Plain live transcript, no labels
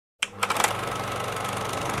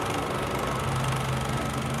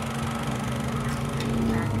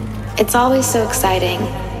It's always so exciting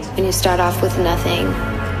when you start off with nothing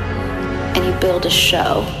and you build a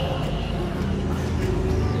show.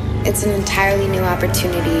 It's an entirely new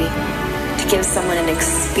opportunity to give someone an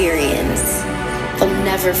experience they'll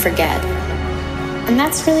never forget. And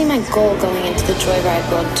that's really my goal going into the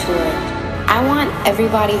JOYRIDE World Tour. I want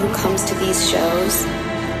everybody who comes to these shows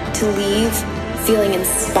to leave feeling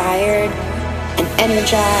inspired and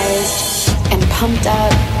energized and pumped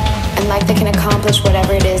up and like they can accomplish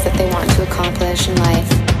whatever it is that they want to accomplish in life.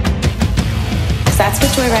 Because that's what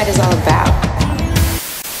JOYRIDE is all about.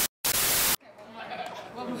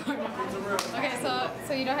 Okay,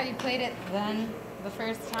 so you know how you played it then, the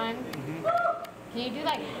first time? Mm-hmm. Can you do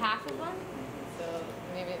like half of them? So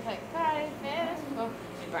maybe it's like 5 minutes.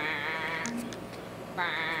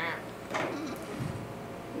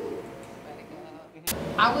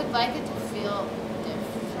 I would like it to feel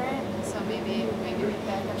different, so maybe make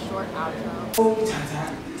that a short outro.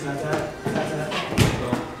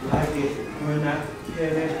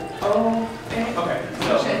 Okay,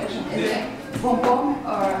 so Is it boom boom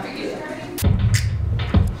or?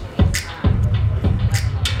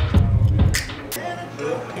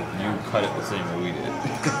 You cut it the same way we did.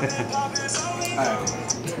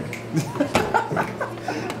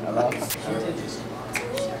 hello?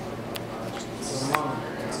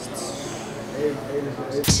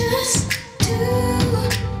 Just do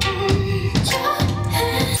your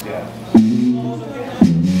hands.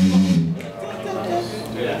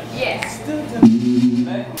 Yes.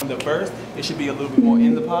 The first, it should be a little bit more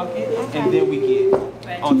in the pocket, and then we get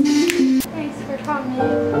on. Thanks for coming. So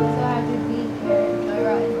happy to be here.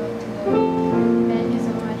 JOYRIDE World Tour. Thank you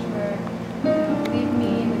so much for leading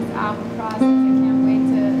me in this album process. I can't wait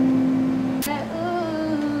to.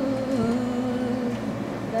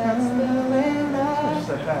 That's the way love.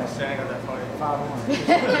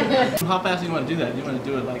 How fast do you want to do that? Do you want to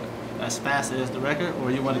do it like as fast as the record,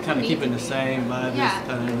 or you want to kind of keep it in the same vibe as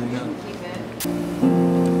kind of everything else? Keep it.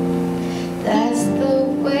 That's the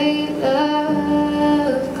way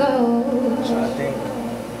love goes. So I think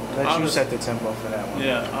let you set the tempo for that one.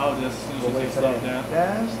 Yeah, I'll just We'll wait for that.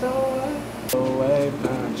 That's the way.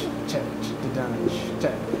 Punch, check, the dunch,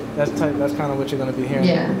 check. That's kind of what you're gonna be hearing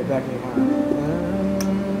in the back of your mind.